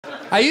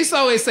I used to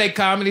always say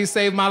comedy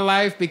saved my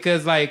life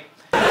because, like,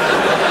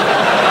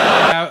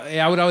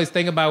 I would always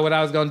think about what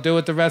I was gonna do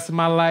with the rest of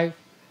my life.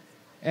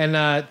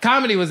 And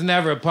comedy was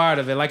never a part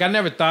of it. Like, I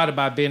never thought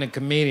about being a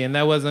comedian.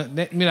 That wasn't,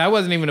 that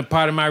wasn't even a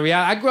part of my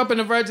reality. I grew up in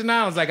the Virgin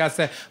Islands, like I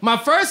said. My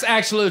first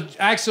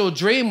actual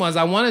dream was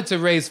I wanted to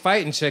raise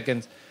fighting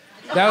chickens.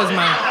 That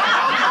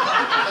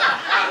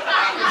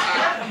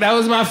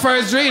was my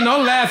first dream.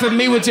 Don't laugh at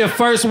me with your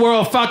first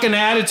world fucking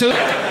attitude.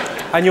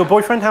 And your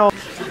boyfriend, how?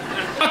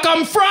 Fuck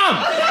I'm from.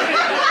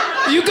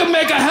 You can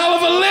make a hell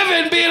of a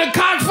living being a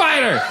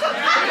cockfighter.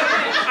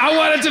 I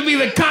wanted to be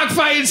the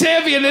cockfighting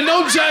champion, and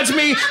don't judge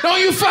me. Don't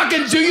you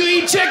fucking, do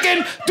you eat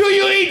chicken? Do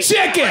you eat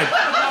chicken?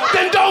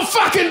 Then don't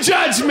fucking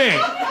judge me.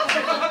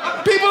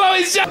 People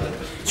always judge.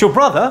 It's your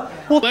brother?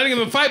 Well, letting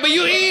him fight, but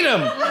you eat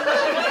him.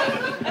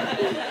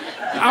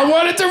 I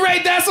wanted to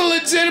raise, that's a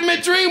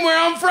legitimate dream where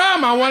I'm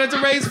from. I wanted to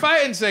raise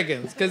fighting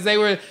chickens, because they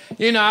were,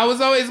 I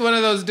was always one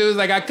of those dudes,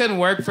 like I couldn't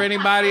work for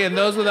anybody, and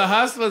those were the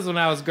hustlers when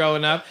I was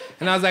growing up,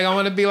 and I was like, I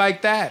want to be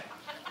like that.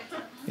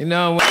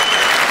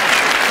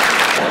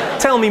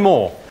 Tell me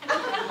more.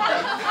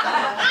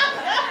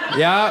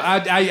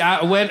 Yeah,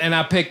 I went and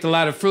I picked a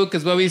lot of fruit,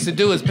 because what we used to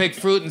do is pick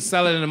fruit and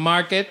sell it in the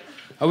market,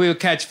 or we would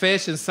catch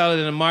fish and sell it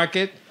in the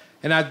market,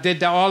 and I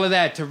did all of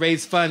that to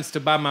raise funds to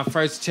buy my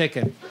first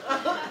chicken.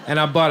 And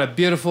I bought a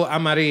beautiful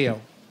amarillo.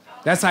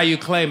 That's how you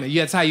claim it.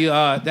 That's how you,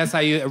 I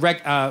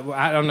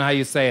don't know how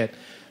you say it.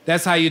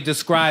 That's how you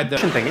describe the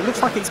thing. It looks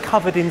like it's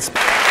covered in,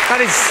 that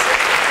is,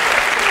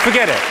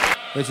 forget it.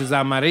 Which is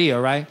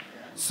amarillo, right?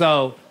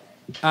 So,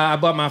 I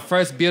bought my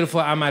first beautiful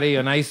amarillo,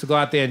 and I used to go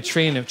out there and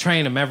train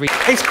them every...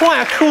 It's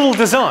quite a cool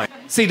design.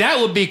 See, that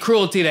would be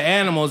cruelty to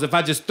animals if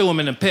I just threw them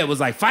in the pit. It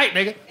was like, fight,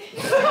 nigga.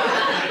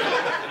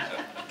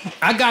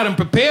 I got them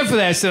prepared for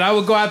that shit. I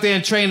would go out there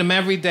and train them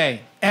every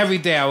day. Every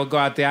day I would go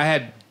out there. I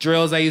had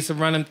drills I used to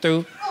run them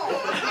through.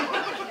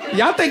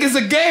 Y'all think it's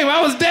a game.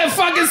 I was dead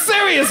fucking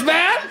serious,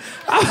 man.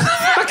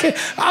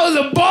 I was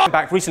a ball.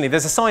 Back recently,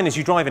 there's a sign as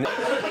you drive in.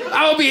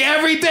 I would be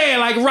every day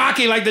like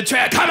Rocky, like the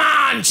track. Come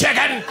on,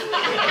 chicken.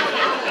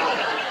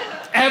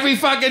 Every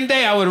fucking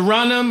day I would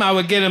run him. I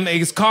would get him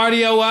his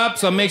cardio up,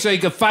 so make sure he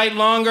could fight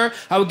longer.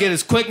 I would get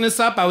his quickness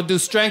up. I would do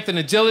strength and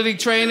agility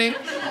training.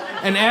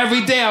 And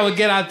every day I would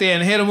get out there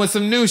and hit him with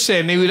some new shit,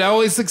 and he would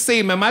always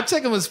succeed, man. My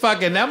chicken was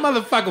fucking, that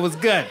motherfucker was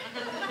good.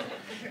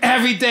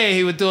 Every day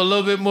he would do a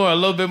little bit more, a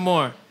little bit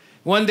more.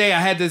 One day I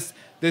had this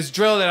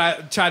drill that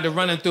I tried to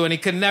run him through, and he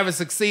could never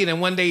succeed,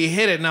 and one day he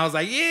hit it, and I was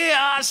like,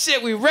 yeah, oh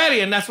shit, we ready.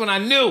 And that's when I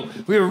knew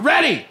we were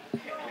ready.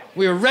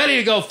 We were ready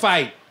to go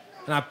fight.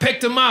 And I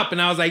picked him up, and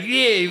I was like,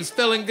 yeah, he was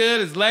feeling good,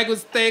 his leg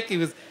was thick, he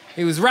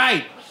was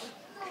right.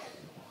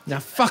 And I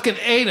fucking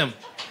ate him.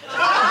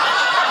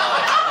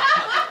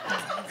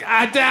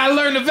 I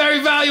learned a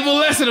very valuable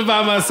lesson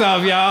about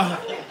myself, y'all.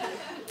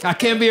 I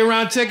can't be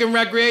around chicken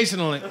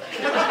recreationally.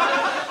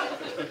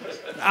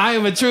 I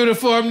am a true to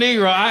form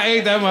Negro. I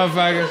ate that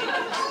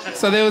motherfucker.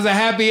 So there was a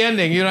happy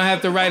ending. You don't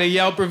have to write a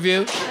Yelp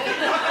review.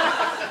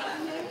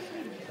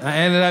 I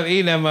ended up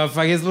eating that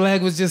motherfucker. His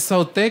leg was just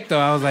so thick, though.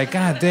 I was like,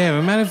 God damn,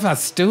 imagine if I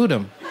stewed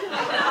him.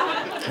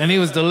 And he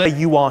was delicious.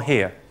 You are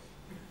here.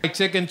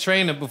 Chicken,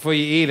 train it before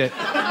you eat it.